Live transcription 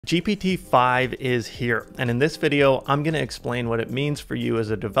GPT-5 is here, and in this video, I'm going to explain what it means for you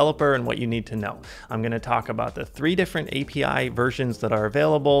as a developer and what you need to know. I'm going to talk about the 3 different API versions that are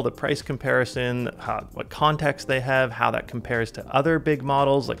available, the price comparison, what context they have, how that compares to other big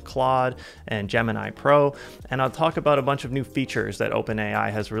models like Claude and Gemini Pro, and I'll talk about a bunch of new features that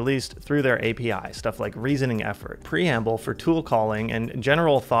OpenAI has released through their API, stuff like reasoning effort, Preamble for tool calling, and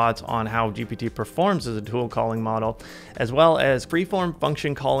general thoughts on how GPT performs as a tool calling model, as well as Freeform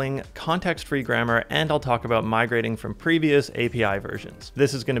function calling, context-free grammar, and I'll talk about migrating from previous API versions.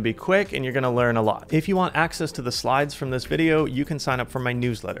 This is going to be quick and you're going to learn a lot. If you want access to the slides from this video, you can sign up for my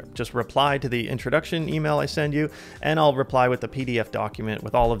newsletter. Just reply to the introduction email I send you, and I'll reply with a PDF document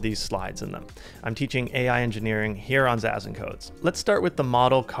with all of these slides in them. I'm teaching AI engineering here on Zaz & Codes. Let's start with the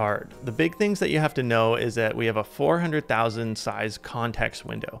model card. The big things that you have to know is that we have a 400,000 size context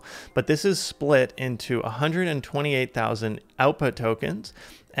window, but this is split into 128,000 output tokens,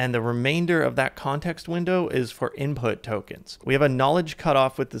 and the remainder of that context window is for input tokens. We have a knowledge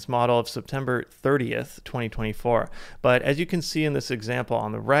cutoff with this model of September 30th, 2024, but as you can see in this example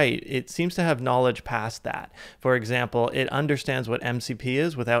on the right, it seems to have knowledge past that. For example, it understands what MCP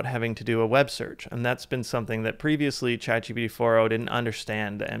is without having to do a web search, and that's been something that previously ChatGPT 4.0 didn't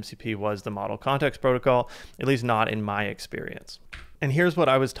understand that MCP was the model context protocol, at least not in my experience. And here's what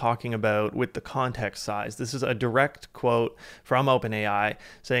I was talking about with the context size. This is a direct quote from OpenAI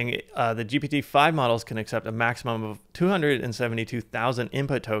saying the GPT-5 models can accept a maximum of 272,000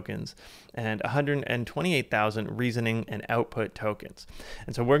 input tokens and 128,000 reasoning and output tokens.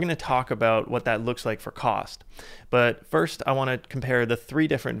 And so we're going to talk about what that looks like for cost. But first, I want to compare the 3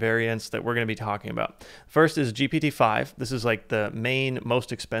 different variants that we're going to be talking about. First is GPT-5. This is like the main,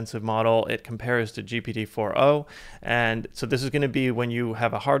 most expensive model. It compares to GPT 4.0. And so this is going to be when you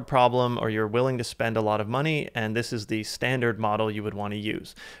have a hard problem or you're willing to spend a lot of money, and this is the standard model you would want to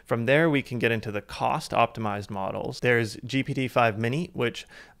use. From there, we can get into the cost optimized models. There's GPT-5 Mini, which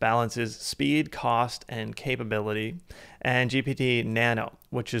balances speed, cost, and capability, and GPT Nano,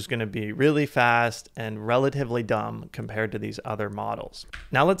 which is going to be really fast and relatively dumb compared to these other models.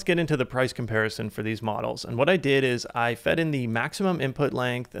 Now let's get into the price comparison for these models. And what I did is I fed in the maximum input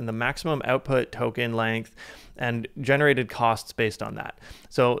length and the maximum output token length and generated costs based on that.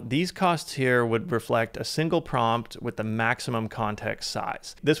 So these costs here would reflect a single prompt with the maximum context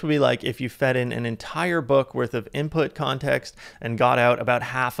size. This would be like if you fed in an entire book worth of input context and got out about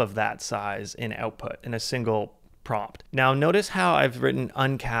half of that size in output in a single prompt. Now notice how I've written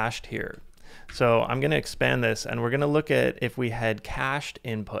uncached here. So I'm going to expand this and we're going to look at if we had cached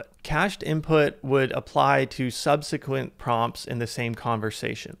input. Cached input would apply to subsequent prompts in the same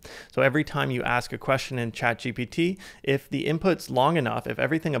conversation. So every time you ask a question in ChatGPT, if the input's long enough, if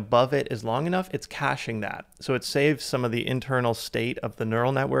everything above it is long enough, it's caching that. So it saves some of the internal state of the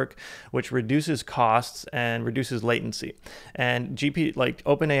neural network, which reduces costs and reduces latency. And like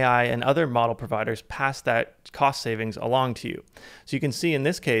OpenAI and other model providers pass that cost savings along to you. So you can see in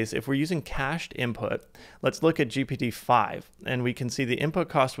this case, if we're using cached input, let's look at GPT-5, and we can see the input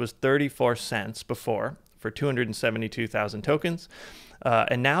cost was 34 cents before for 272,000 tokens.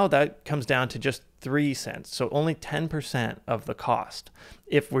 And now that comes down to just 3 cents. So only 10% of the cost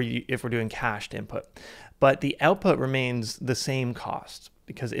if we're doing cached input. But the output remains the same cost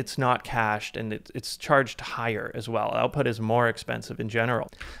because it's not cached and it's charged higher as well. Output is more expensive in general.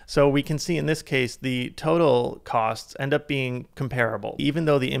 So we can see in this case, the total costs end up being comparable. Even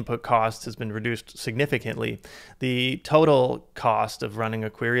though the input cost has been reduced significantly, the total cost of running a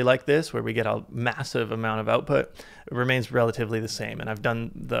query like this, where we get a massive amount of output, remains relatively the same. And I've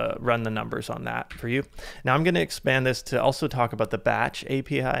run the numbers on that for you. Now I'm going to expand this to also talk about the batch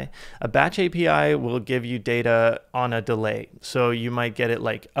API. A batch API will give you data on a delay. So you might get it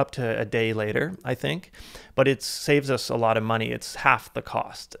like up to a day later, I think, but it saves us a lot of money. It's half the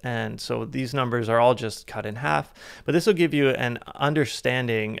cost. And so these numbers are all just cut in half, but this will give you an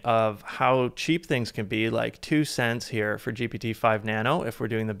understanding of how cheap things can be, like 2 cents here for GPT-5 Nano if we're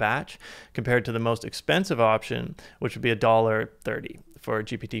doing the batch, compared to the most expensive option, which would be $1.30 for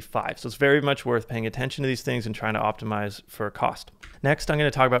GPT-5. So it's very much worth paying attention to these things and trying to optimize for cost. Next, I'm going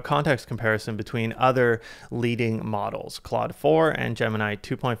to talk about context comparison between other leading models, Claude 4 and Gemini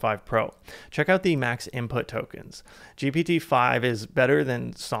 2.5 Pro. Check out the max input tokens. GPT-5 is better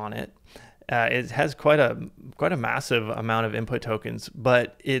than Sonnet. It has quite a massive amount of input tokens,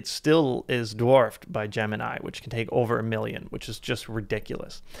 but it still is dwarfed by Gemini, which can take over 1 million, which is just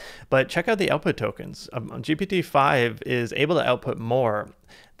ridiculous. But check out the output tokens. GPT-5 is able to output more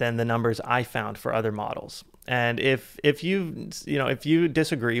than the numbers I found for other models. And if you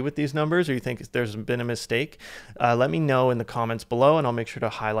disagree with these numbers or you think there's been a mistake, let me know in the comments below, and I'll make sure to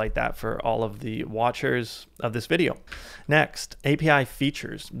highlight that for all of the watchers of this video. Next, API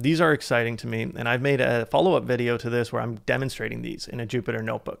features. These are exciting to me, and I've made a follow-up video to this where I'm demonstrating these in a Jupyter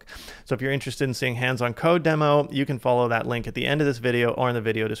notebook. So if you're interested in seeing hands-on code demo, you can follow that link at the end of this video or in the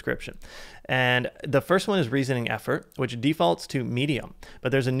video description. And the first one is reasoning effort, which defaults to medium,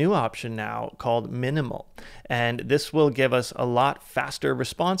 but there's a new option now called minimal. And this will give us a lot faster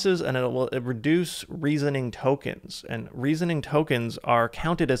responses, and it will reduce reasoning tokens. And reasoning tokens are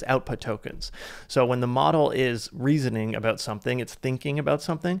counted as output tokens. So when the model is reasoning about something, it's thinking about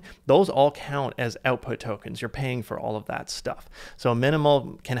something, those all count as output tokens. You're paying for all of that stuff. So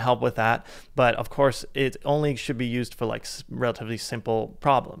minimal can help with that, but of course it only should be used for like relatively simple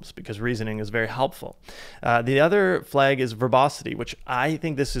problems, because reasoning is very helpful. The other flag is verbosity, which I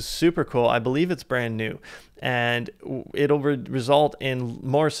think this is super cool. I believe it's brand new, and it'll result in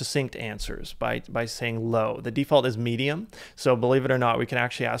more succinct answers by saying low. The default is medium, so believe it or not, we can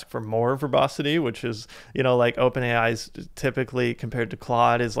actually ask for more verbosity, which is, like OpenAI's typically compared to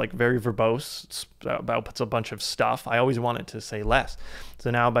Claude is like very verbose, outputs a bunch of stuff. I always wanted to say less.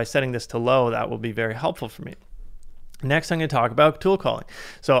 So now by setting this to low, that will be very helpful for me. Next, I'm going to talk about tool calling.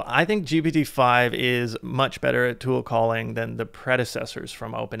 So I think GPT-5 is much better at tool calling than the predecessors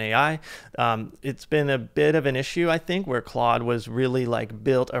from OpenAI. It's been a bit of an issue, I think, where Claude was really like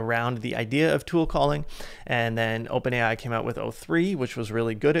built around the idea of tool calling. And then OpenAI came out with 03, which was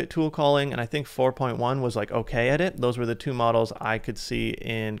really good at tool calling. And I think 4.1 was like okay at it. Those were the two models I could see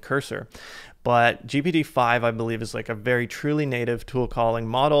in Cursor. But GPT-5, I believe, is like a very truly native tool calling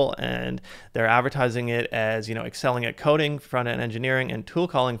model, and they're advertising it as, excelling at coding, front-end engineering, and tool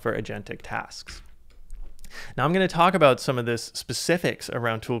calling for agentic tasks. Now I'm going to talk about some of the specifics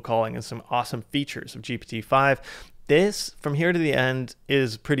around tool calling and some awesome features of GPT-5. This, from here to the end,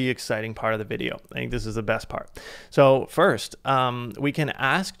 is a pretty exciting part of the video. I think this is the best part. So first, we can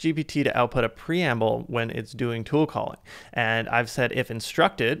ask GPT to output a preamble when it's doing tool calling. And I've said if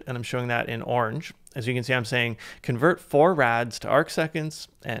instructed, and I'm showing that in orange. As you can see, I'm saying convert 4 rads to arc seconds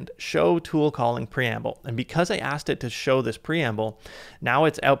and show tool calling preamble. And because I asked it to show this preamble, now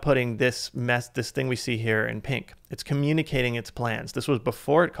it's outputting this thing we see here in pink. It's communicating its plans. This was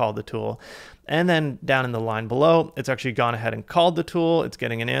before it called the tool. And then down in the line below, it's actually gone ahead and called the tool. It's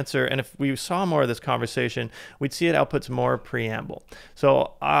getting an answer. And if we saw more of this conversation, we'd see it outputs more preamble.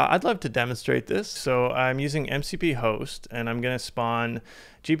 So I'd love to demonstrate this. So I'm using MCP host, and I'm going to spawn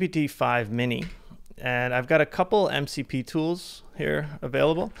GPT-5 mini. And I've got a couple MCP tools here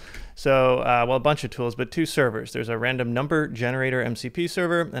available. So, well, a bunch of tools, but 2 servers. There's a random number generator MCP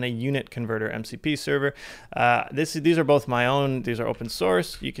server and a unit converter MCP server. These are both my own. These are open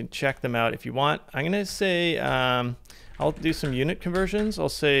source. You can check them out if you want. I'm going to say, I'll do some unit conversions. I'll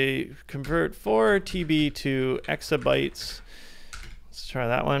say convert 4 TB to exabytes. Let's try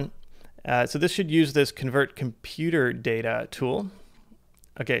that one. So this should use this convert computer data tool.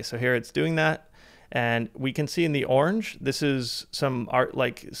 Okay, so here it's doing that. And we can see in the orange, this is some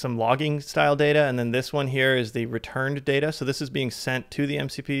logging style data. And then this one here is the returned data. So this is being sent to the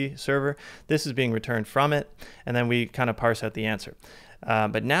MCP server. This is being returned from it. And then we kind of parse out the answer.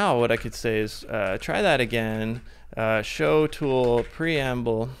 But now what I could say is try that again. Show tool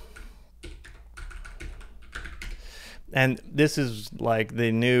preamble. And this is like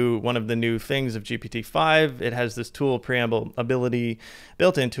one of the new things of GPT-5. It has this tool preamble ability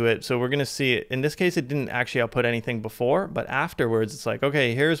built into it. So we're going to see it. In this case, it didn't actually output anything before, but afterwards it's like,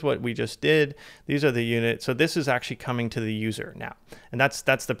 okay, here's what we just did. These are the units. So this is actually coming to the user now. And that's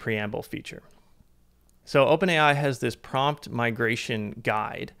the preamble feature. So OpenAI has this prompt migration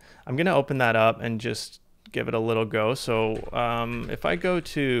guide. I'm going to open that up and just give it a little go. So if I go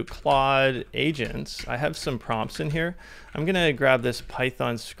to Claude agents, I have some prompts in here. I'm going to grab this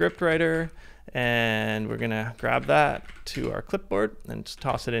Python script writer, and we're going to grab that to our clipboard and just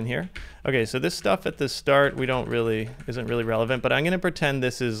toss it in here. Okay, so this stuff at the start isn't really relevant, but I'm going to pretend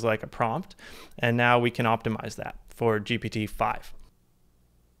this is like a prompt, and now we can optimize that for GPT-5.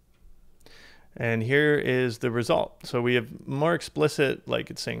 And here is the result. So we have more explicit, like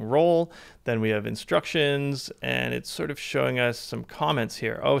it's saying roll, then we have instructions, and it's sort of showing us some comments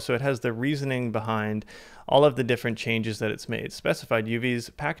here. Oh, so it has the reasoning behind all of the different changes that it's made. Specified UV's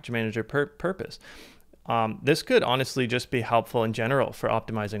package manager purpose. This could honestly just be helpful in general for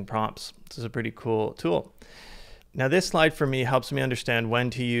optimizing prompts. This is a pretty cool tool. Now this slide for me helps me understand when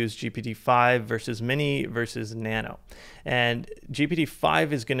to use GPT-5 versus Mini versus Nano. And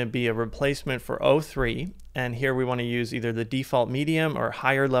GPT-5 is going to be a replacement for o3, and here we want to use either the default medium or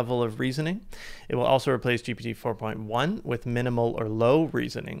higher level of reasoning. It will also replace GPT 4.1 with minimal or low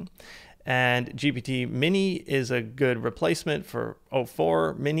reasoning. And GPT Mini is a good replacement for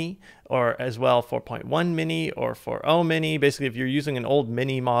o4 Mini, or as well 4.1 Mini or 4.0 Mini. Basically, if you're using an old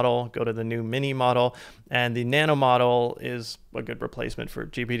Mini model, go to the new Mini model. And the Nano model is a good replacement for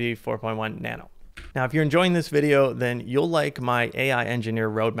GPT 4.1 Nano. Now, if you're enjoying this video, then you'll like my AI Engineer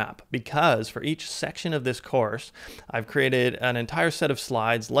roadmap, because for each section of this course, I've created an entire set of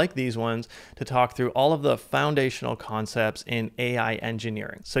slides like these ones to talk through all of the foundational concepts in AI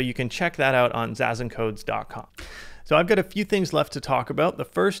engineering. So you can check that out on zazencodes.com. So I've got a few things left to talk about. The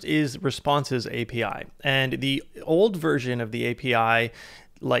first is Responses API, and the old version of the API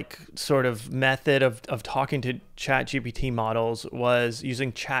sort of method of talking to ChatGPT models was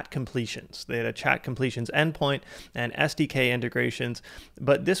using chat completions. They had a chat completions endpoint and SDK integrations,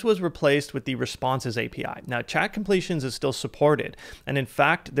 but this was replaced with the Responses API. Now, chat completions is still supported, and in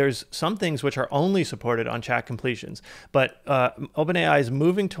fact, there's some things which are only supported on chat completions, but OpenAI is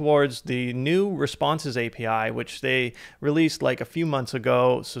moving towards the new Responses API, which they released like a few months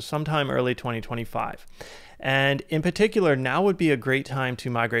ago, so sometime early 2025. And in particular, now would be a great time to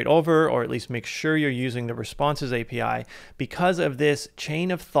migrate over, or at least make sure you're using the Responses API, because of this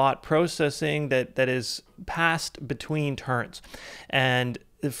chain of thought processing that is passed between turns. And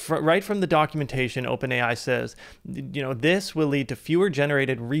right from the documentation, OpenAI says, this will lead to fewer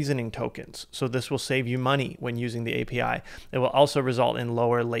generated reasoning tokens. So this will save you money when using the API. It will also result in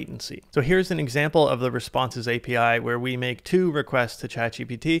lower latency. So here's an example of the Responses API where we make 2 requests to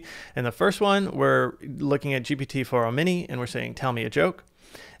ChatGPT. And the first one, we're looking at GPT-4o Mini and we're saying, tell me a joke.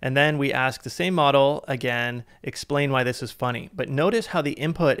 And then we ask the same model again, explain why this is funny. But notice how the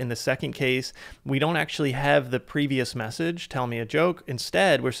input in the second case, we don't actually have the previous message, tell me a joke.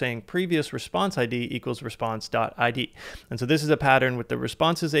 Instead, we're saying previous response ID equals response.id. And so this is a pattern with the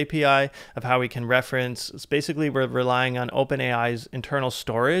Responses API of how we can reference. It's basically, we're relying on OpenAI's internal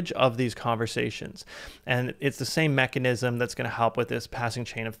storage of these conversations. And it's the same mechanism that's going to help with this passing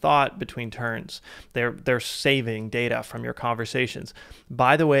chain of thought between turns. They're saving data from your conversations.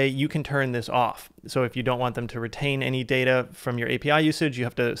 By the way, you can turn this off. So if you don't want them to retain any data from your API usage, you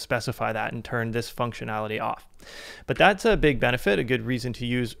have to specify that and turn this functionality off. But that's a big benefit, a good reason to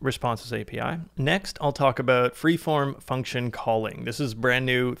use Responses API. Next, I'll talk about Freeform function calling. This is a brand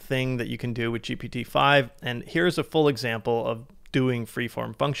new thing that you can do with GPT-5. And here's a full example of doing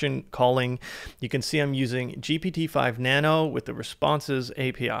Freeform function calling. You can see I'm using GPT-5 Nano with the Responses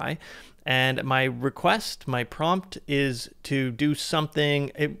API. And my request, my prompt is to do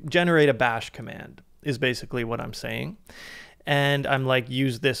something, generate a bash command is basically what I'm saying. And I'm like,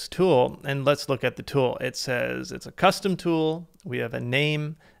 use this tool. And let's look at the tool. It says it's a custom tool. We have a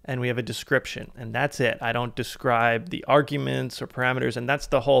name and we have a description, and that's it. I don't describe the arguments or parameters, and that's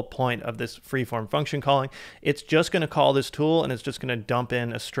the whole point of this Freeform function calling. It's just going to call this tool, and it's just going to dump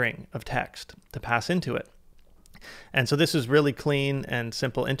in a string of text to pass into it. And so this is really clean and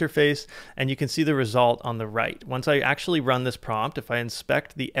simple interface, and you can see the result on the right. Once I actually run this prompt, if I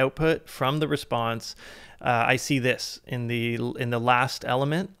inspect the output from the response, I see this in the last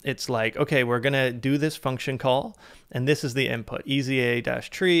element. It's like, okay, we're gonna do this function call, and this is the input,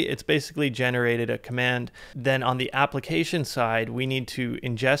 EZA-tree. It's basically generated a command. Then on the application side, we need to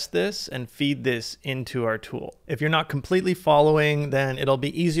ingest this and feed this into our tool. If you're not completely following, then it'll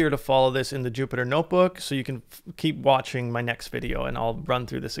be easier to follow this in the Jupyter notebook, so you can keep watching my next video and I'll run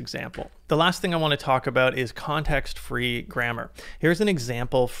through this example. The last thing I want to talk about is context-free grammar. Here's an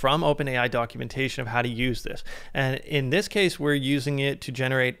example from OpenAI documentation of how to use this. And in this case, we're using it to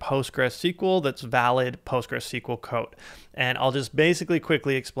generate PostgreSQL that's valid PostgreSQL code. And I'll just basically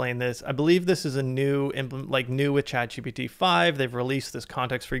quickly explain this. I believe this is a new with ChatGPT-5. They've released this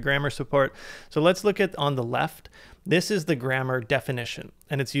context-free grammar support. So let's look at on the left. This is the grammar definition,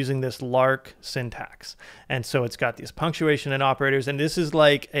 and it's using this LARC syntax. And so it's got these punctuation and operators, and this is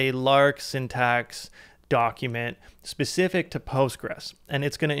like a LARC syntax document specific to Postgres. And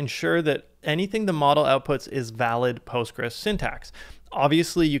it's going to ensure that anything the model outputs is valid Postgres syntax.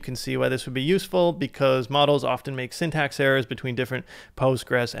 Obviously, you can see why this would be useful because models often make syntax errors between different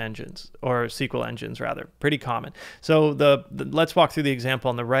Postgres engines, or SQL engines rather, pretty common. So let's walk through the example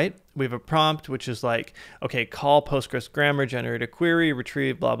on the right. We have a prompt, which is like, okay, call Postgres grammar, generate a query,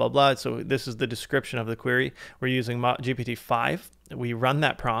 retrieve, blah, blah, blah. So this is the description of the query. We're using GPT-5. We run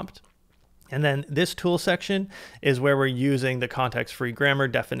that prompt. And then this tool section is where we're using the context-free grammar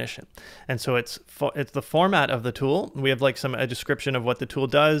definition. And so it's the format of the tool. We have like a description of what the tool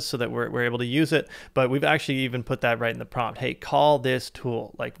does so that we're able to use it, but we've actually even put that right in the prompt. Hey, call this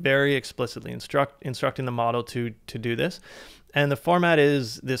tool, like very explicitly instructing the model to do this. And the format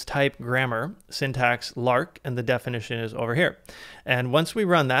is this type grammar, syntax lark, and the definition is over here. And once we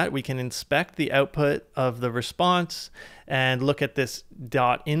run that, we can inspect the output of the response and look at this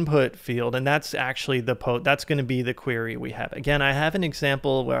 .input field, and that's actually that's going to be the query we have. Again, I have an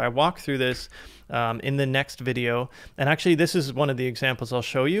example where I walk through this in the next video, and actually this is one of the examples I'll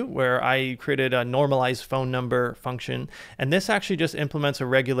show you where I created a normalized phone number function, and this actually just implements a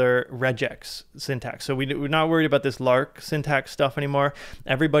regular regex syntax. So we're not worried about this lark syntax stuff anymore.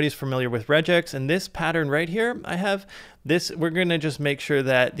 Everybody's familiar with regex, and this pattern right here, I have this, we're going to just make sure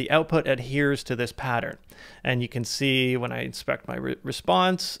that the output adheres to this pattern. And you can see when I inspect my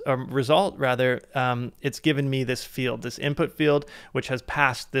result rather, it's given me this field, this input field, which has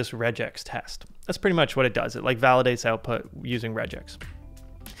passed this regex test. That's pretty much what it does. It like validates output using regex.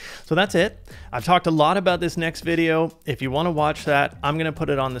 So that's it. I've talked a lot about this next video. If you want to watch that, I'm going to put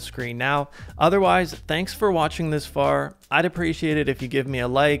it on the screen now. Otherwise, thanks for watching this far. I'd appreciate it if you give me a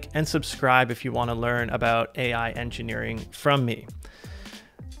like and subscribe if you want to learn about AI engineering from me.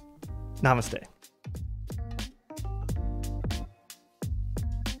 Namaste.